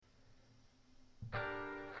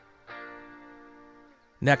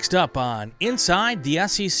Next up on Inside the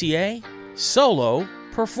SCCA, Solo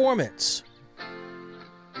Performance.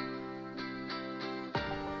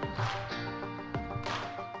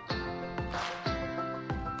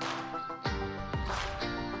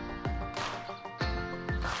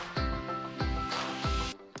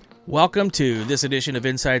 Welcome to this edition of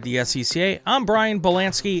Inside the SCCA. I'm Brian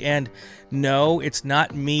Belansky, and no, it's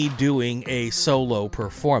not me doing a solo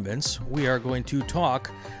performance. We are going to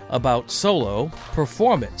talk about solo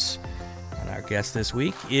performance. And our guest this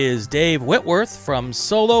week is Dave Whitworth from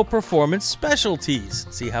Solo Performance Specialties.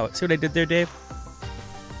 See what I did there, Dave?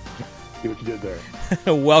 See what you did there.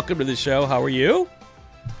 Welcome to the show. How are you?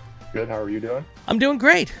 Good. How are you doing? I'm doing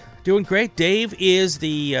great. Doing great. Dave is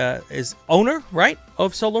the is owner, right,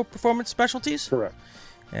 of Solo Performance Specialties? Correct.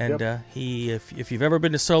 And Yep. if you've ever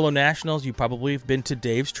been to Solo Nationals, you probably have been to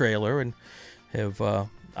Dave's trailer and have.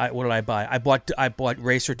 What did I buy? I bought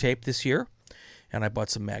racer tape this year, and I bought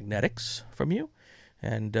some magnetics from you,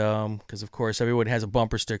 and because of course everyone has a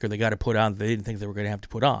bumper sticker they got to put on that they didn't think they were going to have to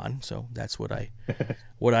put on, so that's what I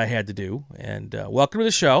had to do. And welcome to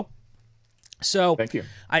the show. So Thank you.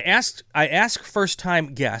 I ask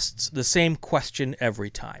first-time guests the same question every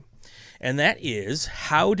time, and that is,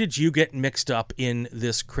 how did you get mixed up in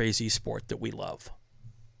this crazy sport that we love?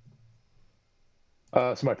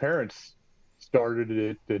 So my parents started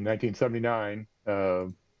it in 1979.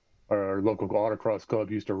 Our local autocross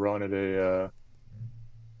club used to run at a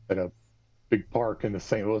big park in the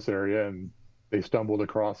St. Louis area, and they stumbled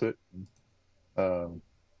across it.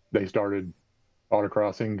 They started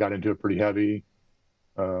autocrossing, got into it pretty heavy.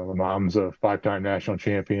 My mom's a 5-time national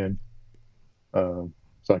champion. So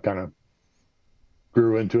I kind of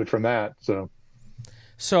grew into it from that. So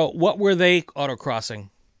what were they autocrossing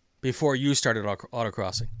before you started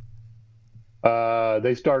autocrossing?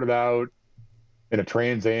 They started out in a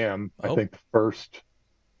Trans Am, I think the first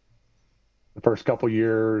couple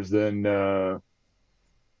years, then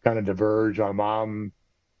kind of diverged. My mom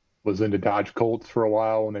was into Dodge Colts for a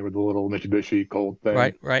while when they were the little Mitsubishi Colt thing.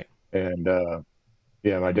 Right. And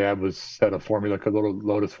my dad had a little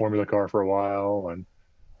Lotus Formula car for a while,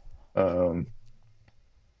 and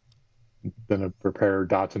then a prepared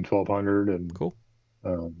Datsun 1200, and cool.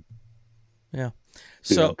 Yeah.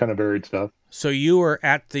 So kind of varied stuff. So you were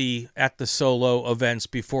at the solo events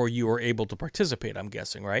before you were able to participate, I'm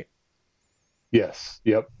guessing, right? Yes.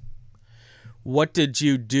 Yep. What did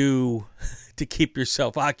you do to keep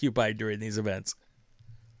yourself occupied during these events?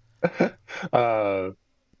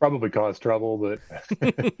 Probably caused trouble, but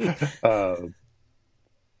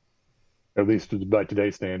at least by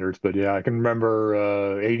today's standards. But yeah, I can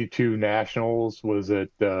remember 82 Nationals was at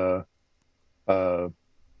Great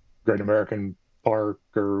American Park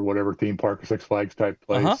or whatever theme park or Six Flags type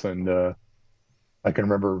place. And I can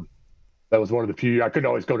remember that was one of the few. I couldn't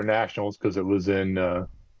always go to Nationals because it was in the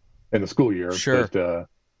school year. Sure. But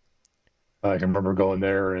I can remember going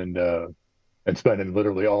there and spending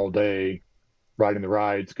literally all day riding the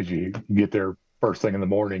rides, because you get there first thing in the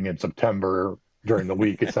morning in September. During the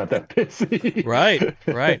week, it's not that busy. Right.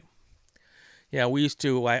 Yeah, we used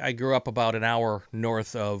to. I grew up about an hour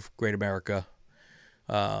north of Great America,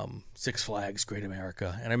 Six Flags Great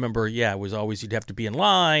America, and I remember, it was always you'd have to be in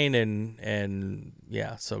line, and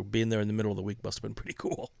so being there in the middle of the week must have been pretty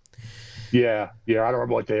cool. Yeah, I don't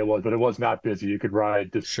remember what day it was, but it was not busy. You could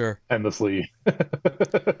ride just endlessly.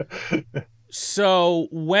 So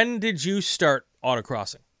when did you start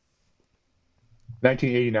autocrossing?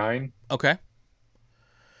 1989. Okay.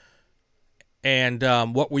 And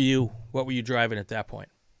what were you driving at that point?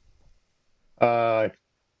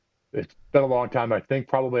 It's been a long time. I think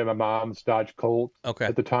probably my mom's Dodge Colt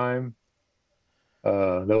at the time.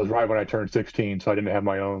 That was right when I turned 16, so I didn't have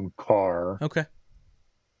my own car. Okay.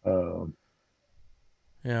 And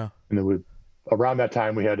then around that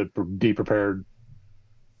time, we had a de-prepared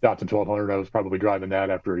Datsun 1200. I was probably driving that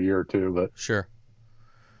after a year or two. But sure.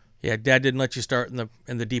 Yeah, Dad didn't let you start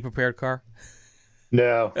in the de-prepared car?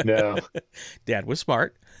 No. Dad was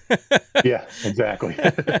smart. Yeah, exactly.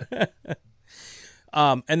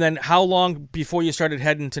 And then how long before you started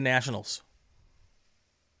heading to Nationals?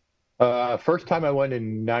 First time I went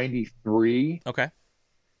in 93. Okay.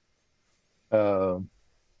 And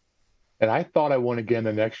I thought I won again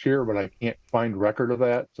the next year, but I can't find record of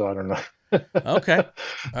that, so I don't know. Okay.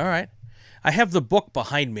 All right. I have the book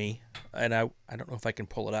behind me, and I don't know if I can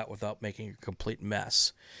pull it out without making a complete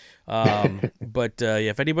mess. But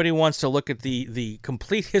if anybody wants to look at the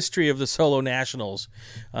complete history of the Solo Nationals,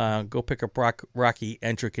 go pick up Rocky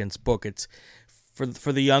Entrican's book. It's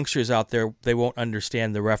for the youngsters out there, they won't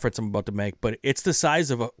understand the reference I'm about to make, but it's the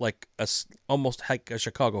size of almost like a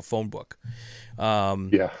Chicago phone book.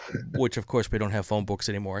 Yeah. Which of course we don't have phone books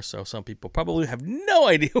anymore, so some people probably have no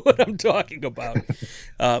idea what I'm talking about.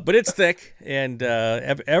 But it's thick, and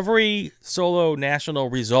every solo national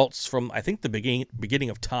results from I think the beginning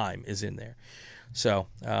of time is in there. So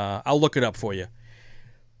I'll look it up for you,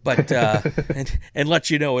 but and let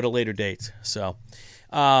you know at a later date. So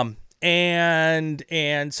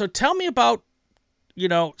and so tell me about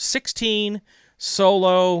 16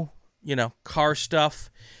 solo car stuff.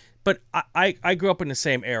 But I grew up in the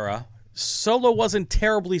same era. Solo wasn't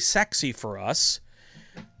terribly sexy for us.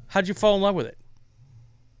 How'd you fall in love with it?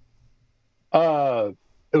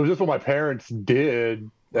 It was just what my parents did.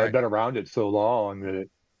 Right. I'd been around it so long that it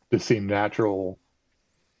just seemed natural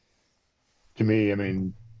to me. I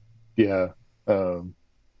mean, yeah,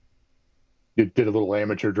 it did a little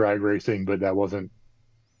amateur drag racing, but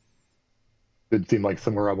didn't seem like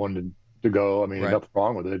somewhere I wanted to go. I mean, Right. nothing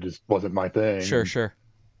wrong with it. It just wasn't my thing. Sure.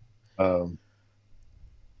 Um,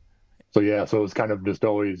 so yeah, so it was kind of just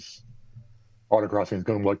always autocrossing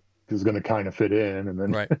is going to kind of fit in, and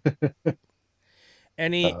then Right.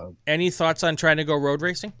 Any thoughts on trying to go road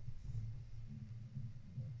racing?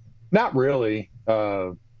 not really.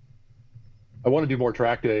 I want to do more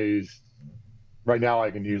track days. Right now, I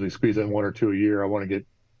can usually squeeze in one or two a year. I want to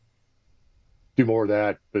do more of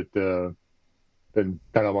that, but then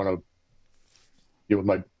kind of want to, with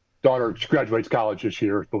my daughter, she graduates college this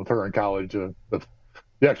year. With her in college, the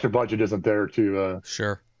extra budget isn't there to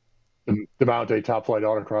Sure. to mount a top flight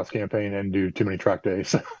autocross campaign and do too many track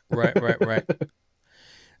days. Right.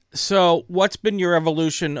 So, what's been your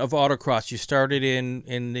evolution of autocross? You started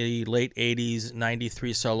in the late '80s,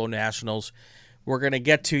 '93 solo nationals. We're going to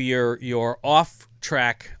get to your off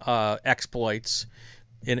track exploits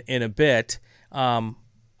in a bit.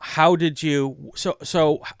 How did you?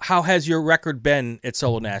 So how has your record been at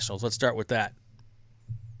solo nationals? Let's start with that.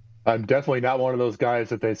 I'm definitely not one of those guys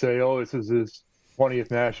that they say, "Oh, this is his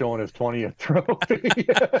 20th national and his 20th trophy."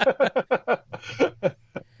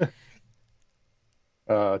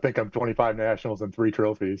 I think I'm 25 nationals and 3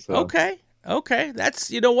 trophies. So. Okay.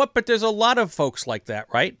 That's what, but there's a lot of folks like that,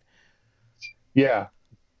 right? Yeah.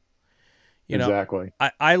 Exactly.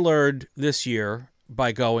 I learned this year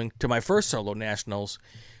by going to my first solo nationals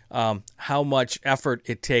how much effort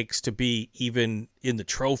it takes to be even in the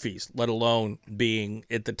trophies, let alone being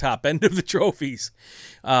at the top end of the trophies.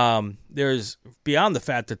 There's beyond the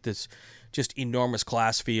fact that there's just enormous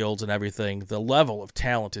class fields and everything, the level of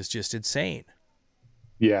talent is just insane.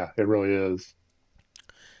 Yeah, it really is.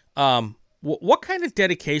 What kind of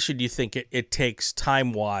dedication do you think it takes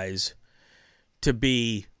time-wise to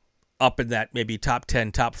be up in that maybe top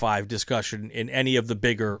 10, top 5 discussion in any of the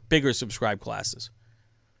bigger subscribed classes?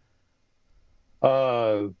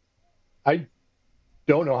 I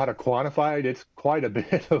don't know how to quantify it. It's quite a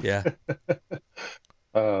bit of, Yeah.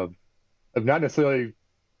 of not necessarily.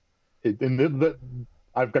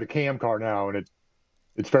 I've got a cam car now, and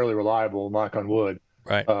it's fairly reliable, knock on wood.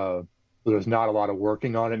 Right. So there's not a lot of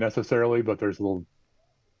working on it necessarily, but there's a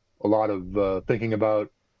lot of thinking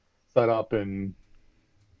about setup and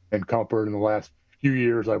comfort. In the last few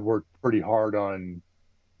years, I've worked pretty hard on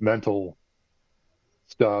mental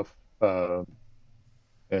stuff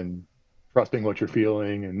and trusting what you're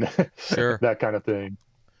feeling and Sure. that kind of thing.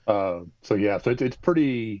 So it's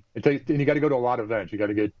pretty. And you got to go to a lot of events. You got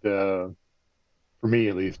to get, for me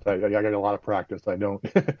at least, I got a lot of practice. I don't.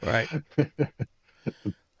 Right.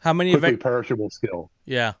 How many quickly events? perishable skill.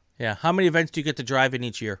 Yeah. How many events do you get to drive in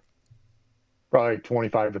each year? Probably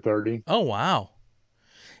 25 to 30. Oh, wow.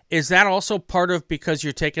 Is that also part of because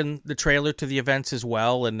you're taking the trailer to the events as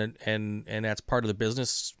well, and that's part of the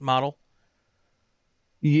business model?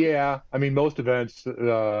 Yeah, I mean most events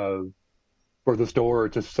for the store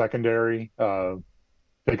it's just secondary.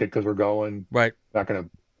 Take it because we're going. Right. Not gonna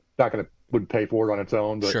wouldn't pay for it on its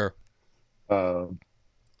own, but Sure. Uh,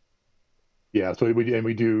 yeah, so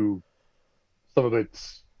we do some of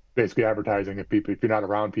it's basically advertising. If you're not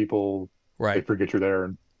around people, they Right. forget you're there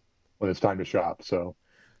and when it's time to shop. So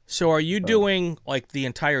So are you doing like the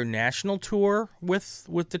entire national tour with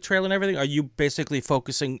the trailer and everything? Are you basically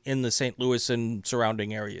focusing in the St. Louis and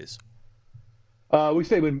surrounding areas? we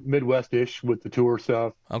stay Midwest-ish with the tour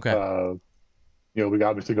stuff. Okay. We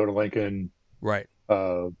obviously go to Lincoln. Right.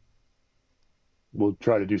 We'll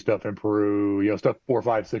try to do stuff in Peru. Stuff 4,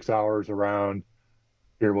 5, 6 hours around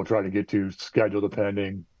here. We'll try to get to schedule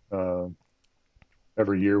depending.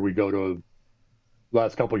 Every year we go to.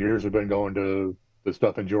 Last couple of years we've been going to the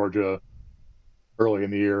stuff in Georgia early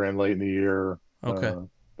in the year and late in the year. Okay.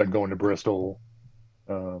 Been going to Bristol.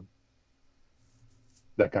 um,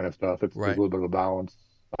 that kind of stuff. It's a Right. little bit of a balance,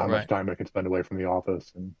 how much Right. time I can spend away from the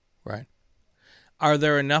office. And Right. Are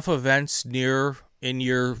there enough events near in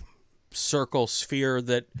your circle sphere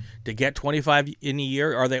that to get 25 in a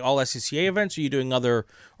year? Are they all SCCA events? Or are you doing other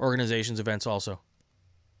organizations events also?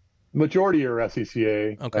 majority are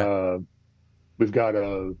SCCA. Okay. We've got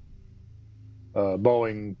a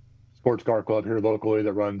Boeing sports car club here locally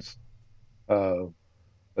that runs. Uh,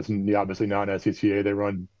 that's obviously non-SCCA. They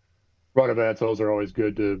run events. Those are always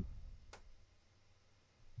good to.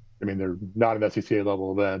 I mean, they're not an SCCA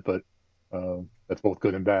level event, but that's both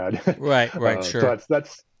good and bad. Right. Right. So Sure.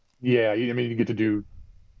 that's yeah. I mean, you get to do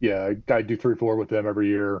I do 3-4 with them every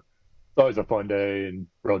year. It's always a fun day and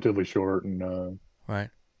relatively short. And Right.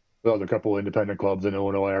 there's a couple independent clubs in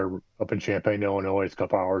Illinois, or up in Champaign, Illinois. It's a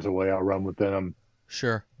couple hours away. I'll run with them.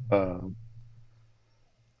 Sure. Um,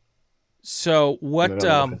 So and then what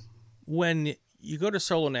otherwise, when you go to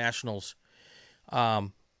Solo Nationals,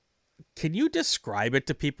 um, can you describe it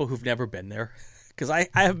to people who've never been there? Because I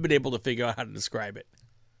haven't been able to figure out how to describe it.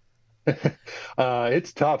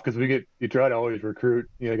 it's tough because you try to always recruit.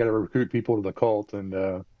 You got to recruit people to the cult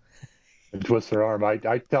and twist their arm. I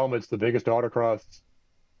tell them it's the biggest autocross.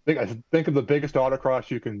 I think of the biggest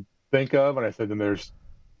autocross you can think of, and I said then there's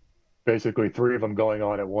basically three of them going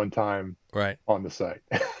on at one time Right. on the site.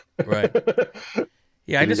 Right.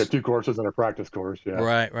 Yeah. I You got just two courses and a practice course. Yeah,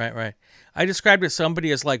 right. Right. Right. I described it to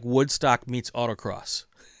somebody as like Woodstock meets autocross.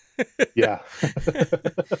 yeah,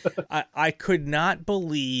 I could not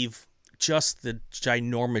believe just the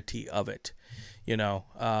ginormity of it.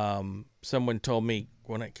 Someone told me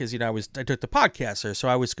because I took the podcast there, so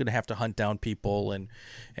I was going to have to hunt down people and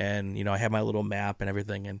I had my little map and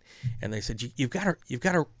everything, and they said you've got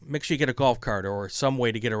to make sure you get a golf cart or some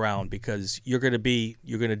way to get around because you're going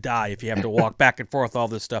to die if you have to walk back and forth all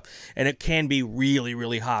this stuff, and it can be really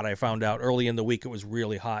really hot. I found out early in the week it was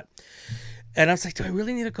really hot. And I was like, do I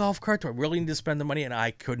really need a golf cart? Do I really need to spend the money? And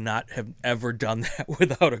I could not have ever done that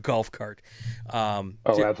without a golf cart. oh,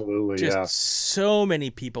 absolutely, Just yeah, so many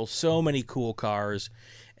people, so many cool cars,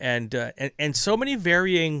 and so many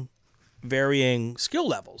varying skill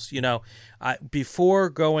levels. Before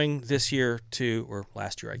going this year or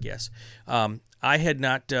last year, I guess, I had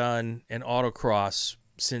not done an autocross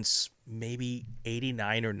since maybe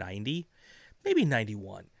 89 or 90, maybe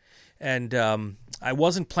 91. And I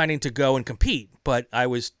wasn't planning to go and compete, but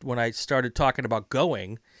when I started talking about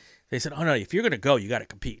going, they said, "Oh no, if you're going to go, you got to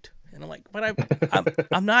compete." And I'm like, "But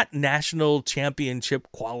I'm not national championship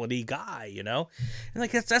quality guy, And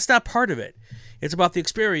like that's not part of it. It's about the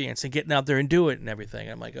experience and getting out there and do it and everything."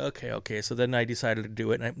 I'm like, "Okay." So then I decided to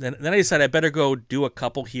do it, and then I decided I better go do a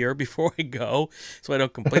couple here before I go, so I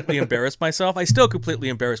don't completely embarrass myself. I still completely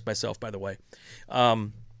embarrass myself, by the way,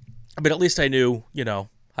 but at least I knew,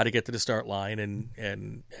 how to get to the start line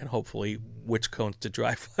and hopefully which cones to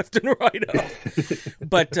drive left and right of.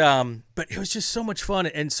 But it was just so much fun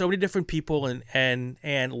and so many different people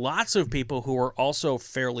and lots of people who are also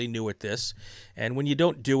fairly new at this. And when you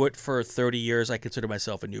don't do it for 30 years, I consider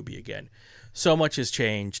myself a newbie again. So much has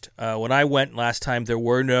changed. When I went last time, there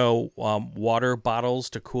were no water bottles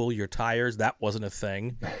to cool your tires. That wasn't a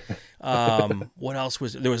thing. What else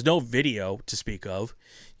there was no video to speak of,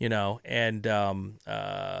 and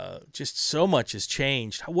just so much has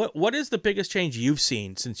changed. What is the biggest change you've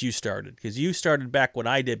seen since you started? Because you started back when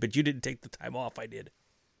I did, but you didn't take the time off I did.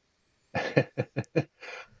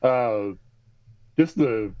 Just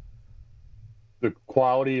the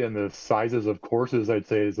quality and the sizes of courses, I'd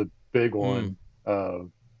say, is a big one. I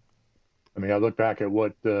mean, I look back at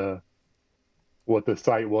what the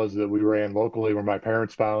site was that we ran locally, where my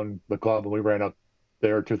parents found the club, and we ran up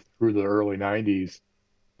there through the early '90s,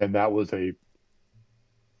 and that was a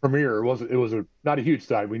premier. It was not a huge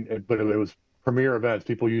site, but it was premier events.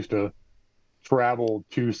 People used to travel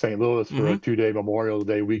to St. Louis for a 2-day Memorial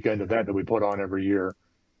Day weekend event that we put on every year.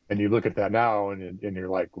 And you look at that now, and you're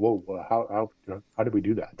like, "Whoa, how did we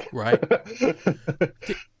do that?" Right.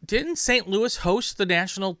 Didn't St. Louis host the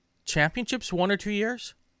national championships 1 or 2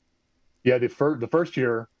 years? Yeah, the first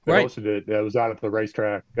year they hosted it, it was out at the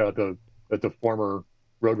racetrack, at the former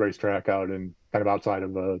road racetrack out in kind of outside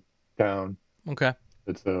of town. Okay.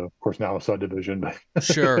 It's of course now a subdivision, but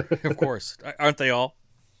sure, of course, aren't they all?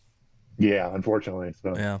 Yeah, unfortunately.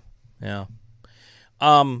 So yeah.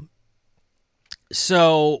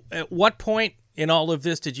 So at what point in all of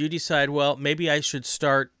this did you decide, well, maybe I should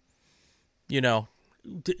start,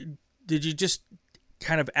 did you just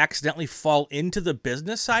kind of accidentally fall into the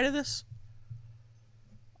business side of this?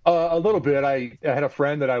 A little bit. I had a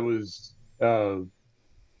friend that I was and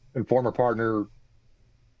former partner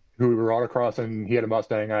who we were autocrossing. He had a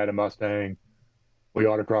Mustang, I had a Mustang. We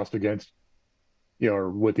autocrossed against,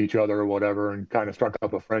 or with each other or whatever, and kind of struck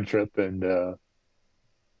up a friendship. And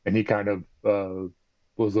he kind of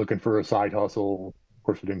was looking for a side hustle. Of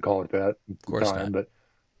course, we didn't call it that at Of the course time, not.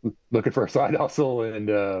 but looking for a side hustle.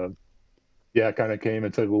 And yeah, kind of came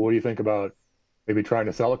and said, well, what do you think about maybe trying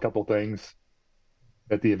to sell a couple things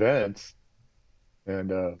at the events?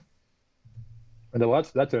 And well,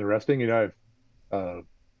 that's interesting. Uh,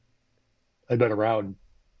 I've been around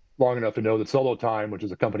long enough to know that Solo Time, which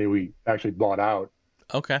is a company we actually bought out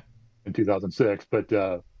Okay. in 2006, but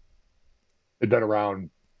it'd been around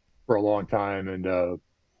for a long time,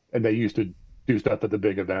 and they used to do stuff at the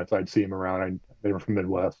big events. I'd see them around. They were from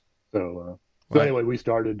Midwest, so Right. anyway, we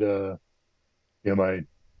started. My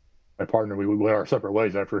partner, we went our separate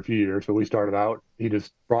ways after a few years, but we started out. He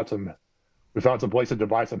just brought some. We found some places to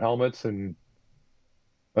buy some helmets and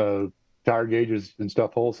uh, tire gauges and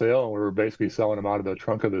stuff wholesale, and we were basically selling them out of the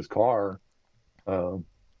trunk of his car uh,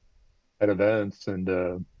 at events, and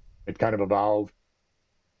it kind of evolved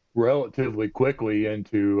relatively quickly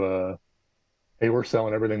into, hey, we're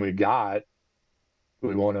selling everything we got.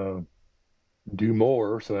 We want to do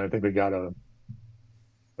more, so I think we got a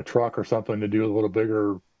truck or something to do a little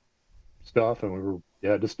bigger stuff, and we were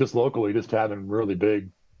just locally just having really big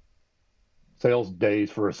sales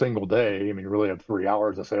days for a single day. I mean, you really have 3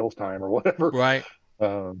 hours of sales time or whatever, Right.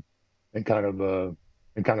 um, and kind of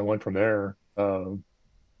went from there. You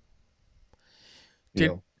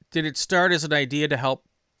Did know, did it start as an idea to help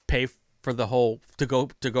pay for the whole to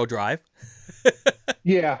go drive?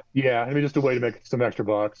 yeah. I mean, just a way to make some extra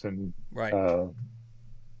bucks, and Right. uh,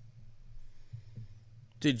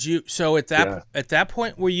 Did you so yeah, at that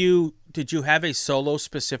point did you have a solo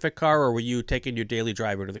specific car or were you taking your daily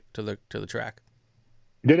driver to the track?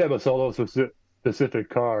 we did have a solo specific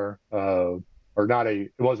car, or not a.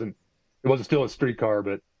 It wasn't still a street car,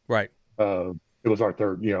 but Right. uh, it was our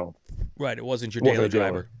third. Right. It wasn't your It wasn't daily a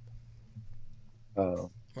dealer. driver. Uh,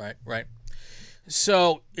 Right. Right.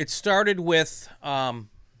 So it started with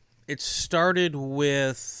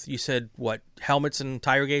you said what, helmets and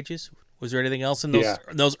tire gauges? Was there anything else in yeah,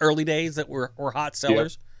 those early days that were hot yep,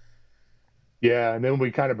 sellers? yeah, and then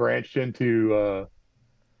we kind of branched into,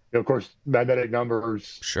 of course, magnetic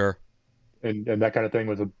numbers Sure. and that kind of thing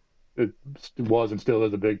it was and still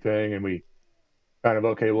is a big thing. And we kind of,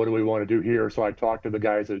 okay, what do we want to do here? So I talked to the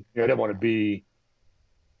guys that, I didn't want to be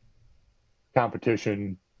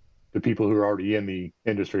competition to people who are already in the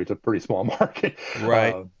industry. It's a pretty small market.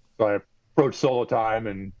 Right. So I approached Solo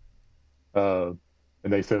Time, uh,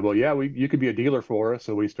 and they said, well, yeah, you could be a dealer for us.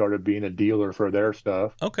 So we started being a dealer for their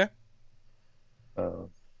stuff. Okay. Uh,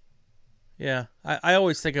 Yeah, I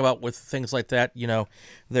always think about with things like that,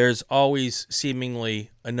 there's always seemingly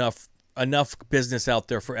enough business out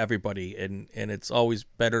there for everybody, and it's always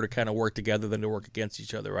better to kind of work together than to work against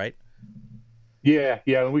each other, right? yeah,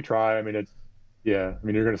 and we try. I mean, yeah. I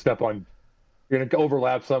mean, you're going to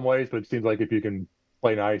overlap some ways, but it seems like if you can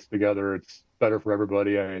play nice together, it's better for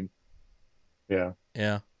everybody. I mean, yeah.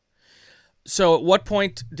 Yeah. So at what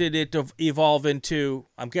point did it evolve into?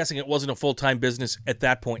 I'm guessing it wasn't a full time business at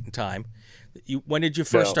that point in time. When did you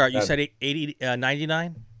first No, start? You said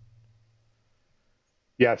 99.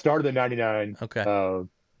 yeah, it started in '99. Okay.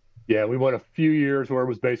 Yeah, we went a few years where it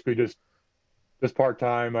was basically just part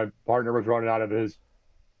time. My partner was running out of his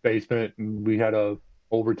basement, and we had a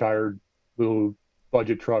old retired little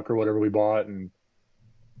budget truck or whatever we bought, and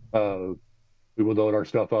uh, we would load our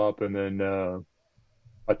stuff up, and then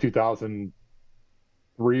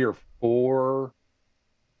 2003 or four,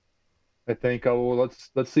 I think. Oh, well,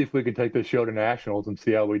 let's see if we can take this show to nationals and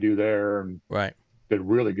see how we do there, and Right. did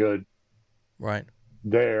really good Right.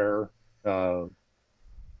 there. Uh,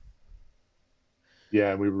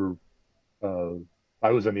 yeah, we were. Uh,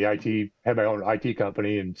 I was in the IT, had my own IT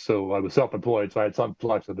company, and so I was self-employed, so I had some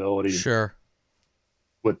flexibility Sure.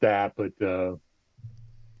 with that. But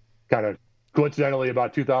kind of coincidentally,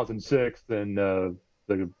 about 2006, then the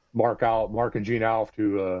Mark and Gene Alf,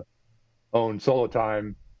 who own Solo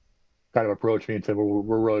Time, kind of approached me and said,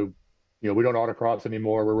 we're really, we don't autocross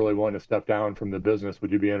anymore. We're really wanting to step down from the business.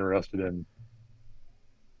 Would you be interested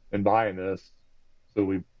in buying this? So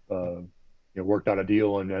we worked out a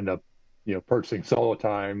deal and end up purchasing Solo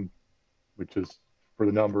Time, which is for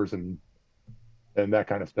the numbers and that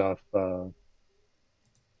kind of stuff. And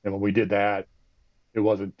when we did that, it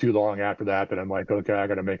wasn't too long after that I'm like, okay, I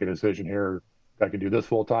got to make a decision here. I can do this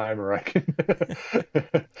full time, or I can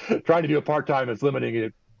trying to do a part time is limiting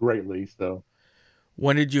it greatly. So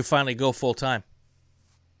When did you finally go full time?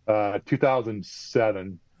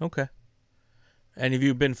 2007. Okay. And have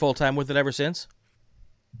you been full time with it ever since?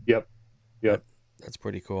 Yep. That, Yep. that's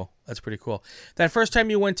pretty cool. That's pretty cool. That first time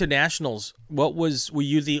you went to nationals, were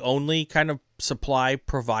you the only kind of supply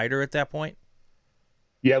provider at that point?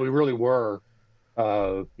 Yeah, we really were.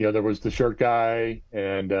 There was the shirt guy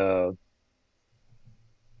and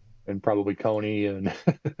probably Coney and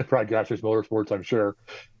probably Grashers Motorsports, I'm sure.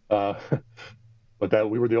 Uh, but that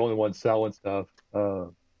we were the only ones selling stuff.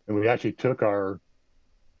 And we actually took we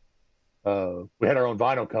had our own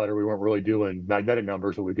vinyl cutter. We weren't really doing magnetic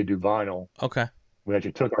numbers, but we could do vinyl. Okay. We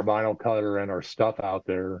actually took our vinyl cutter and our stuff out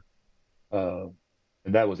there. Uh,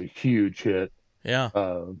 and that was a huge hit Yeah.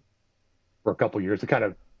 for a couple of years. It kind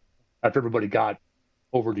of, after everybody got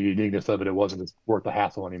over the uniqueness of it, it wasn't as worth the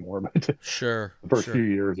hassle anymore. But the Sure. first few Sure.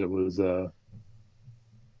 years, it was,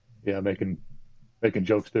 making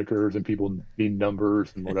joke stickers and people need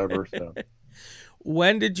numbers and whatever. So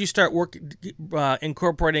When did you start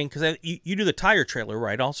incorporating? Because you do the tire trailer,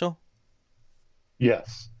 right? Also,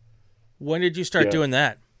 yes, when did you start yes. doing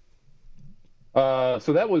that?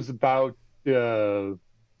 So that was about uh,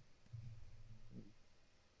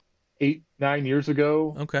 8, 9 years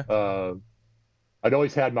ago. Okay. I'd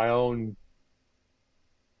always had my own,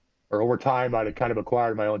 or over time, I'd kind of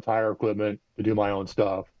acquired my own tire equipment to do my own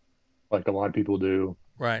stuff, like a lot of people do.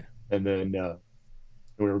 Right. And then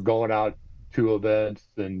we were going out to events,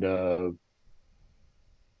 and I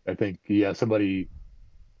think, yeah, somebody,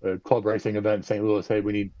 a club racing event in St. Louis, hey,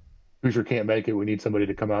 we need, Hoosier can't make it. We need somebody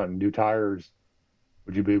to come out and do tires.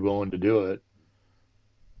 Would you be willing to do it?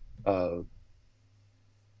 Uh,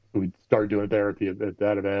 we started doing it there at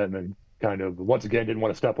that event, and then kind of once again didn't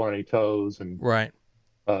want to step on any toes, and Right.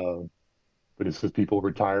 uh, but it's just people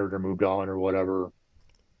retired or moved on or whatever.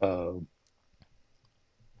 Uh,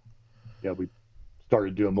 yeah, we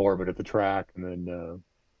started doing more of it at the track, and then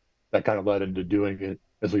that kind of led into doing it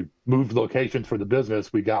as we moved locations for the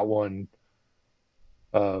business. We got one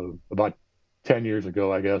about 10 years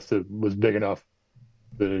ago, I guess, that was big enough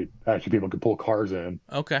that actually people could pull cars in.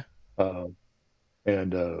 Okay. Uh,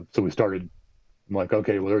 and so we started, I'm like,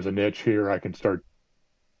 okay, well, there's a niche here. I can start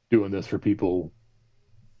doing this for people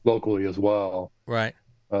locally as well. Right.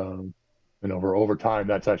 Um, and over time,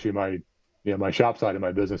 that's actually my shop side of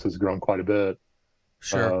my business has grown quite a bit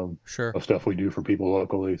Sure. Sure. of stuff we do for people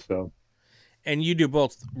locally. So And you do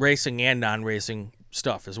both racing and non-racing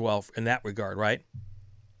stuff as well in that regard, right?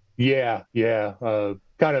 yeah.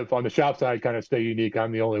 Kind of on the shop side, kind of stay unique.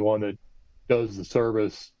 I'm the only one that does the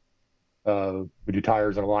service. We do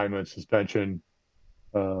tires and alignment, suspension.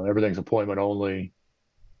 Everything's appointment only.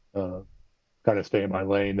 Kind of stay in my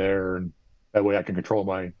lane there, and that way I can control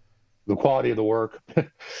the quality of the work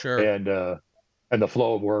Sure. and the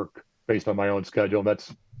flow of work based on my own schedule. And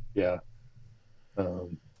that's yeah.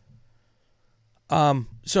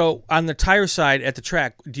 So on the tire side at the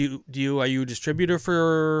track, are you a distributor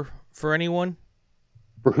for anyone?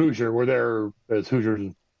 For Hoosier, we're there as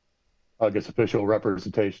Hoosier's, I guess, official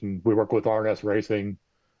representation. We work with RNS Racing.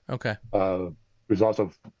 Okay. There's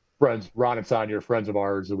also friends, Ron and Sonia, are friends of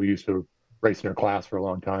ours that we used to race in their class for a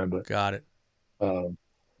long time. But Got it. um,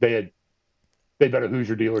 they've been a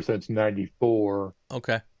Hoosier dealer since '94,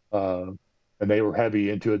 Okay. and they were heavy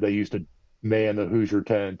into it. They used to man the Hoosier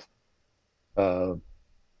tent uh,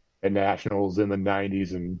 at nationals in the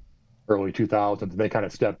 '90s and early 2000s. And they kind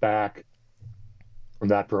of stepped back from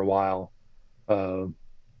that for a while, and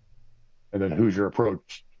then Hoosier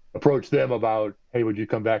approached them about, hey, would you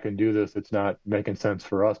come back and do this? It's not making sense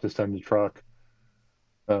for us to send the truck.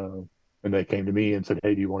 And they came to me and said,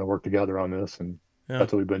 hey, do you want to work together on this? And Yeah.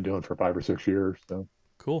 that's what we've been doing for 5 or 6 years. So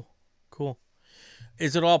Cool. Cool.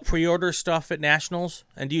 Is it all pre-order stuff at nationals?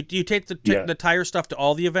 And do you take yeah, the tire stuff to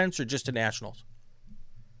all the events or just to nationals?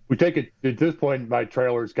 we take it at this point. My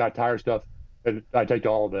trailer's got tire stuff, and I take to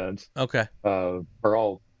all events. Okay. Or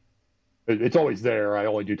all. It's always there. I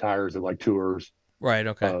only do tires at like tours, Right.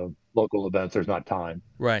 Okay. local events. There's not time.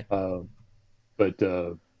 Right. But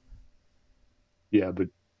yeah, but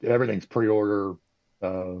everything's pre-order.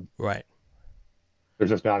 Right. There's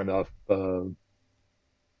just not enough.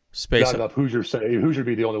 Space. Not enough Hoosier. Hoosier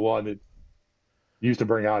be the only one that used to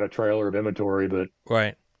bring out a trailer of inventory, but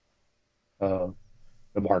Right.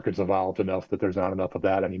 The market's evolved enough that there's not enough of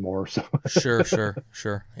that anymore. So Sure.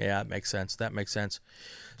 Yeah, that makes sense.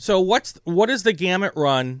 So what is the gamut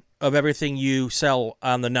run of everything you sell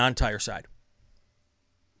on the non-tire side?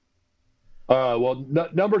 well,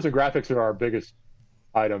 numbers and graphics are our biggest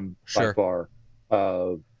item by Sure. far,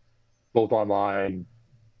 both online,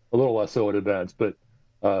 a little less so at events. But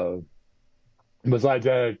besides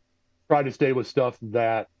that, try to stay with stuff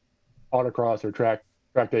that autocross or track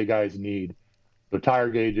day guys need. So, tire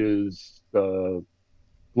gauges,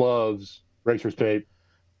 gloves, racer's tape,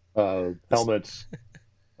 helmets,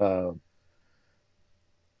 uh,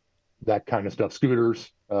 that kind of stuff.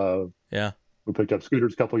 Scooters. Yeah. We picked up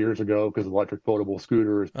scooters a couple years ago because electric foldable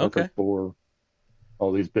scooter is Okay. perfect for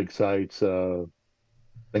all these big sites,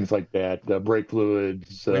 things like that. Brake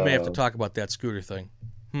fluids. We may have to talk about that scooter thing.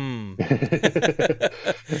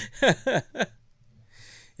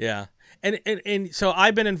 Yeah. And so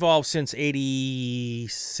I've been involved since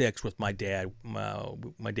 '86 with my dad.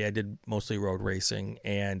 My dad did mostly road racing,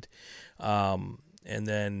 and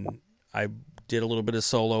then I did a little bit of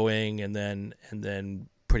soloing, and then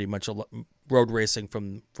pretty much road racing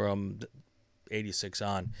from '86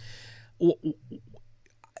 on.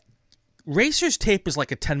 Racer's tape is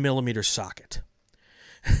like a 10 millimeter socket.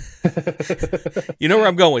 You know where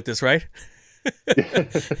I'm going with this, right?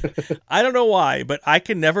 I don't know why, but I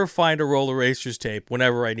can never find a roll of Racer's tape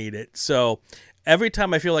whenever I need it. So every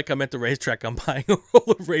time I feel like I'm at the racetrack, I'm buying a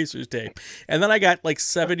roll of Racer's tape. And then I got like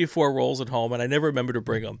 74 rolls at home, and I never remember to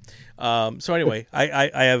bring them. So anyway,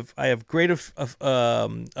 I have great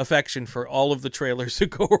affection for all of the trailers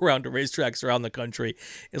that go around to racetracks around the country,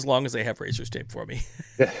 as long as they have Racer's tape for me.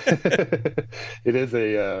 It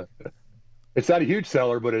is it's not a huge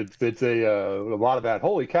seller, but it's a lot of that.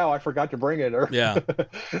 Holy cow! I forgot to bring it. Yeah.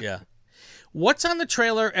 What's on the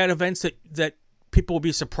trailer at events that people will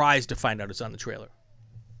be surprised to find out is on the trailer?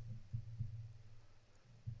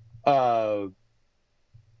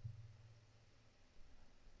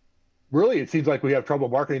 Really, it seems like we have trouble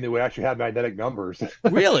marketing that we actually have magnetic numbers.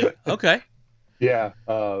 Really? Okay. Yeah.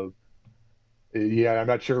 Yeah, I'm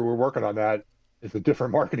not sure. We're working on that. It's a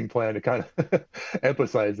different marketing plan to kind of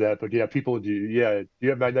emphasize that. But yeah, people do. Yeah, do you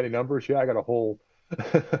have magnetic numbers? Yeah, I got a whole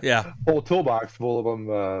Yeah. whole toolbox full of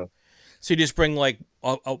them. So you just bring like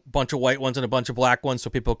a bunch of white ones and a bunch of black ones so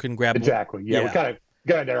people can grab them? Exactly. Yeah, we kind of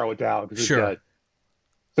got to narrow it down because we've got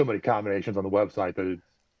so many combinations on the website that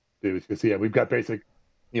it's just, yeah, we've got basic,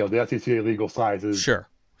 the SCCA legal sizes. Sure.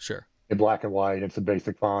 In black and white and some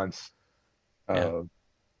basic fonts. So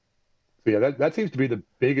yeah, that seems to be the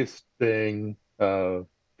biggest thing.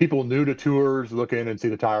 People new to tours look in and see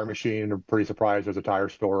the tire machine and are pretty surprised there's a tire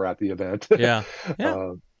store at the event. Yeah.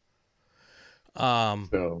 So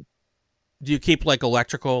do you keep like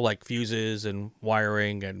electrical, like fuses and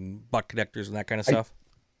wiring and butt connectors and that kind of stuff?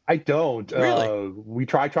 I don't. Really? We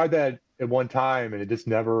tried that at one time, and it just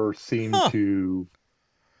never seemed to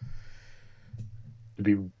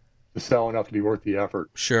sell enough to be worth the effort.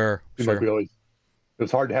 Sure. Like it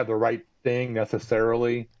was hard to have the right thing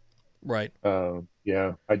necessarily. Right.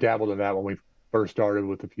 Yeah, I dabbled in that when we first started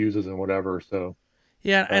with the fuses and whatever. So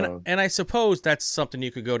yeah, and I suppose that's something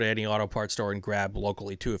you could go to any auto parts store and grab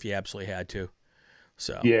locally too if you absolutely had to.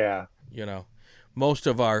 So yeah, most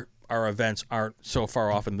of our events aren't so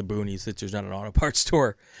far off in the boonies that there's not an auto parts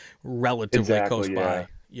store relatively close by.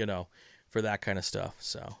 For that kind of stuff.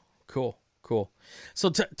 So cool. So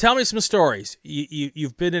tell me some stories.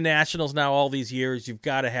 You've been to nationals now all these years. You've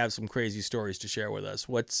got to have some crazy stories to share with us.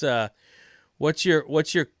 What's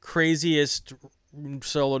your craziest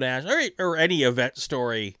solo national or any event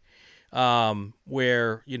story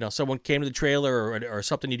where someone came to the trailer or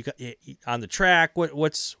something you on the track?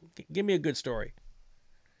 Give me a good story.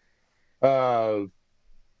 Well,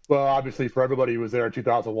 obviously for everybody who was there in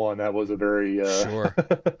 2001, that was a very sure.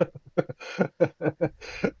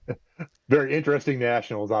 Very interesting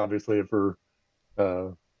nationals, obviously, for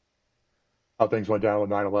how things went down with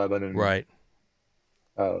 9/11 and right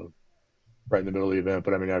in the middle of the event.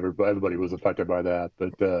 But I mean, everybody was affected by that.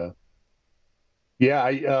 But yeah,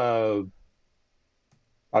 I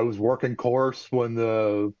was working course when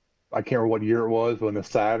I can't remember what year it was, when the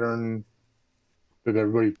Saturn. Did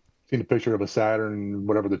everybody seen a picture of a Saturn,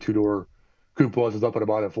 whatever the two-door coupe was, is up at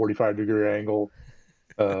about a 45-degree angle,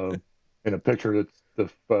 in a picture that's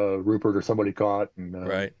the Rupert or somebody caught, and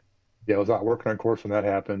right. Yeah, I was out working on course when that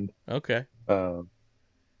happened. Okay.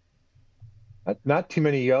 Not too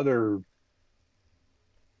many other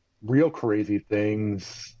real crazy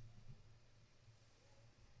things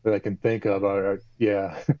that I can think of.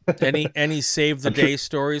 Yeah. Any save the day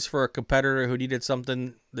stories for a competitor who needed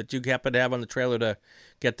something that you happen to have on the trailer to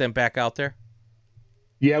get them back out there?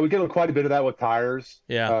 Yeah, we get quite a bit of that with tires.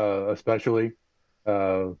 Yeah. Especially.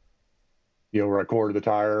 Where I quarter the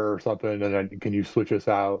tire or something, and then can you switch this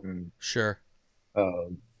out? And sure.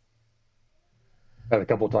 And a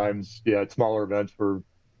couple of times, at smaller events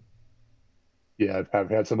I've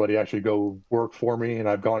had somebody actually go work for me, and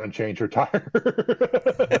I've gone and changed her tire.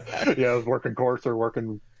 I was working course or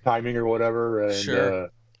working timing or whatever. And, sure.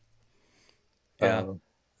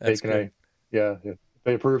 That's good. If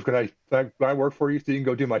they approve, can I work for you so you can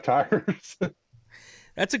go do my tires?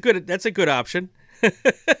 That's a good option.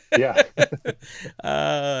 Yeah.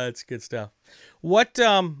 That's good stuff. What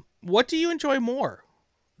do you enjoy more,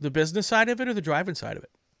 the business side of it or the driving side of it?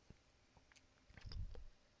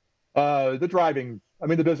 The driving, I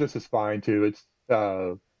mean, the business is fine too. It's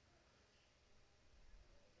over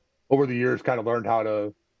the years kind of learned how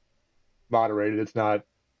to moderate it. It's not,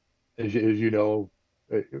 as you know,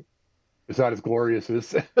 it, it's not as glorious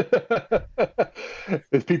as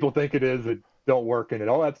as people think it is that don't work in it.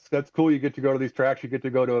 Oh, that's cool. You get to go to these tracks. You get to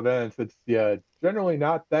go to events. It's yeah, generally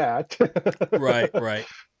not that. Right, right.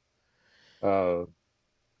 uh,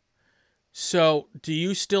 So, do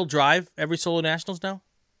you still drive every Solo Nationals now?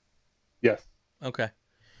 yes. Okay.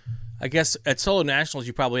 I guess at Solo Nationals,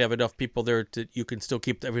 you probably have enough people there that you can still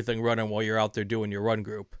keep everything running while you're out there doing your run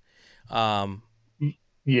group. Um,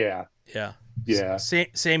 Yeah. yeah. Yeah.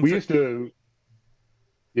 Same We for. used to.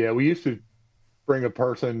 Yeah, we used to bring a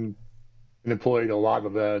person, an employee to a lot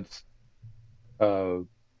of events, uh,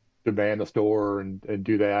 to man the store and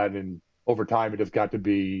do that. And over time, it just got to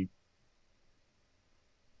be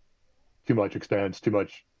too much expense, too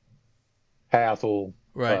much hassle.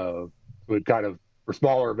 Right. So it kind of for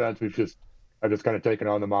smaller events, I've just kind of taken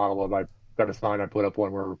on the model of I've got a sign I put up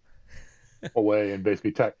when we're away and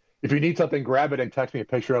basically text. If you need something, grab it and text me a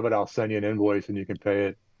picture of it. I'll send you an invoice and you can pay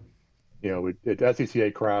it. You know,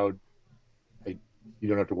 SCCA crowd, I, you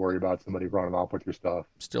don't have to worry about somebody running off with your stuff.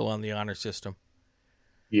 Still on the honor system.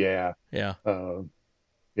 Yeah, Yeah. uh,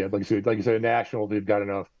 yeah. Like you said, national, they've got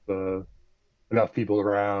enough people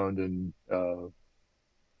around, and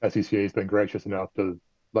SCCA has been gracious enough to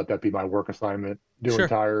let that be my work assignment, doing Sure.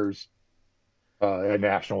 tires at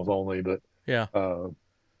nationals only, but Yeah. uh,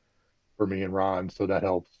 for me and Ron, so that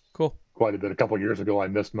helps Cool. quite a bit. A couple of years ago, I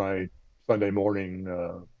missed my Sunday morning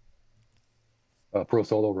pro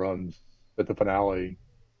solo runs at the finale.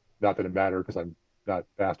 Not that it mattered because I'm not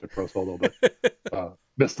fast at pro solo, but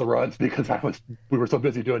missed the runs because we were so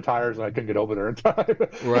busy doing tires and I couldn't get over there in time.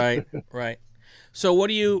 Right. Right. So what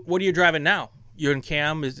are you driving now? You're in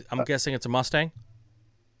Cam. I'm guessing it's a Mustang.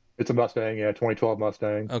 It's a Mustang, yeah, 2012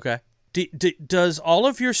 Mustang. Okay. Does all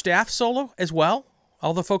of your staff solo as well?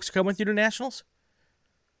 All the folks who come with you to nationals?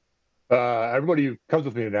 Everybody who comes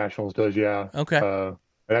with me to nationals does, yeah. Okay.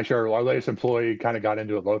 And actually, our latest employee kind of got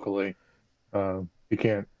into it locally. He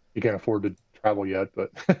can't afford to travel yet,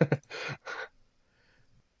 but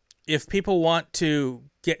If people want to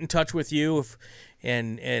get in touch with you,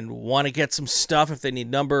 and want to get some stuff, if they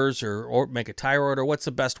need numbers or make a tire order, what's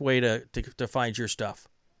the best way to find your stuff?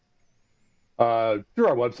 through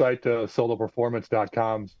our website,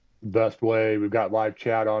 soloperformance.com's the best way. We've got live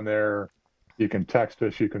chat on there. You can text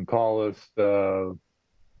us, you can call us,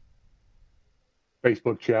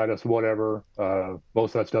 Facebook chat us, whatever.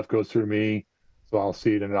 Most of that stuff goes through me, so I'll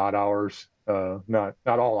see it in odd hours. Not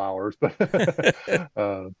all hours, but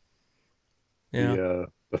uh, Yeah.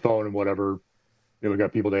 the phone and whatever. You know, we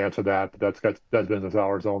got people to answer that, but that's business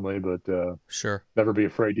hours only. But Sure. never be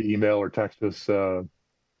afraid to email or text us.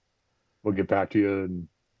 We'll get back to you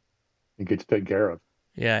and get you taken care of.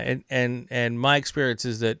 Yeah, and my experience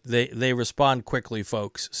is that they respond quickly,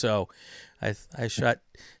 folks. So, I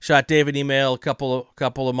shot Dave an email a couple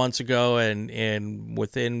of months ago, and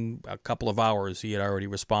within a couple of hours he had already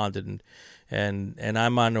responded, and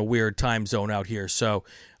I'm on a weird time zone out here, so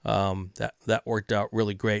that worked out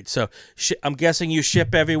really great. So I'm guessing you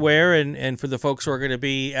ship everywhere, and for the folks who are going to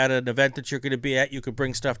be at an event that you're going to be at, you could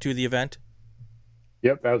bring stuff to the event.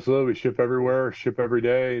 Yep, absolutely. We ship everywhere, ship every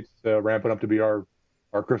day. It's ramping up to be our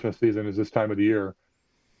Christmas season is this time of the year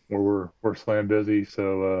where we're slam busy.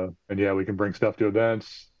 So and yeah, we can bring stuff to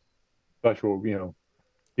events, special,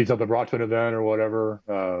 need something brought to an event or whatever.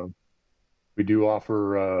 We do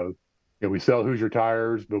offer we sell Hoosier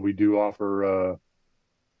tires, but we do offer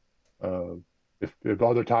if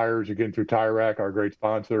other tires are getting through Tire Rack, our great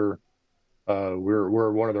sponsor,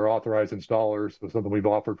 we're one of their authorized installers. So something we've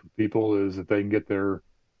offered for people is if they can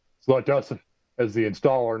select us as the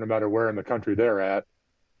installer, no matter where in the country they're at,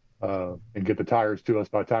 and get the tires to us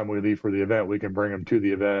by the time we leave for the event, we can bring them to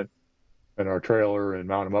the event in our trailer and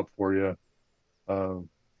mount them up for you.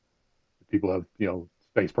 People have,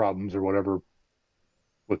 space problems or whatever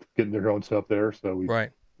with getting their own stuff there. So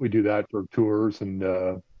Right. we do that for tours and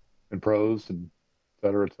pros and et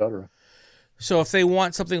cetera, et cetera. So if they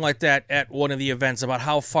want something like that at one of the events, about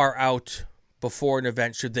how far out before an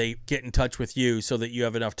event should they get in touch with you so that you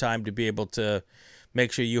have enough time to be able to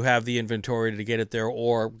make sure you have the inventory to get it there,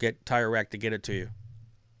 or get Tire Rack to get it to you?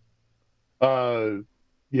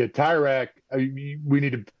 Yeah, Tire Rack.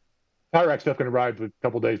 Tire Rack stuff can arrive a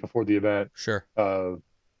couple days before the event. Sure.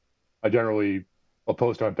 I generally will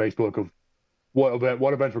post on Facebook of what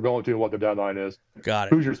events we're going to and what the deadline is. Got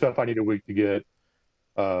it. Hoosier stuff I need a week to get.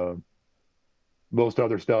 Most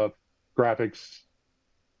other stuff, graphics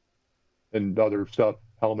and other stuff,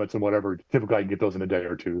 helmets and whatever, typically I can get those in a day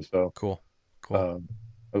or two. So Cool.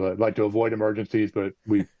 I'd like to avoid emergencies, but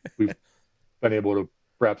we've been able to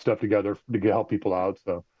wrap stuff together to help people out.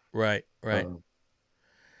 So Right. Well,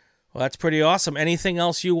 that's pretty awesome. Anything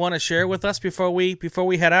else you want to share with us before we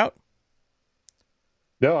head out?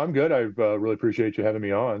 No, I'm good. I really appreciate you having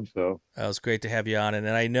me on. So It was great to have you on. And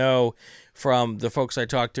I know from the folks I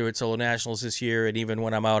talked to at Solo Nationals this year, and even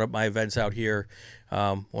when I'm out at my events out here,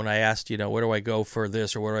 when I asked, where do I go for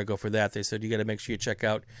this or where do I go for that, they said, you got to make sure you check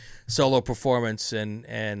out Solo Performance.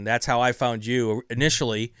 And that's how I found you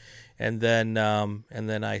initially. And then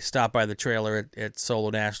I stopped by the trailer at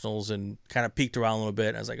Solo Nationals and kind of peeked around a little bit.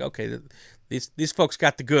 And I was like, okay, these folks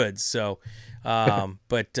got the goods. So,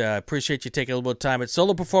 but appreciate you taking a little bit of time at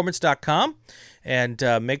soloperformance.com,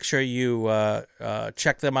 and make sure you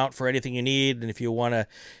check them out for anything you need. And if you want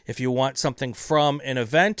something from an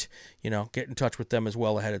event, get in touch with them as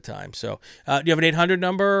well ahead of time. So, do you have an 800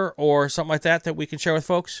 number or something like that we can share with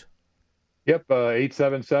folks? Yep,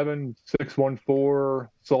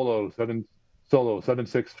 877-614-SOLO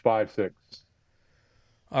 7656.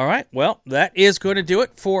 All right. Well, that is going to do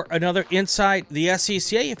it for another Inside the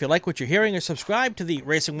SCCA. If you like what you're hearing, subscribe to the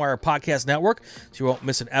Racing Wire Podcast Network so you won't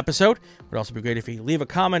miss an episode. It would also be great if you leave a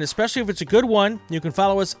comment, especially if it's a good one. You can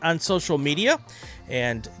follow us on social media.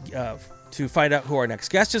 And to find out who our next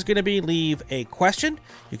guest is going to be, leave a question.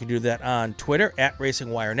 You can do that on Twitter at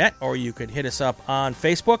RacingWireNet, or you can hit us up on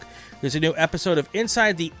Facebook. There's a new episode of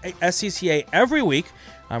Inside the SCCA every week.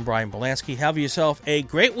 I'm Brian Belansky. Have yourself a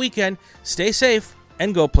great weekend. Stay safe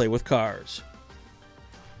and go play with cars.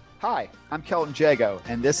 Hi, I'm Kelton Jago,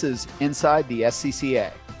 and this is Inside the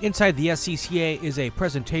SCCA. Inside the SCCA is a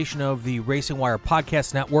presentation of the Racing Wire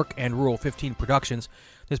Podcast Network and Rule 15 Productions.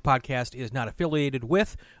 This podcast is not affiliated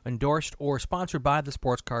with, endorsed, or sponsored by the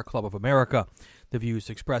Sports Car Club of America. The views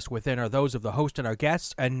expressed within are those of the host and our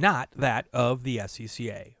guests, and not that of the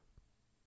SCCA.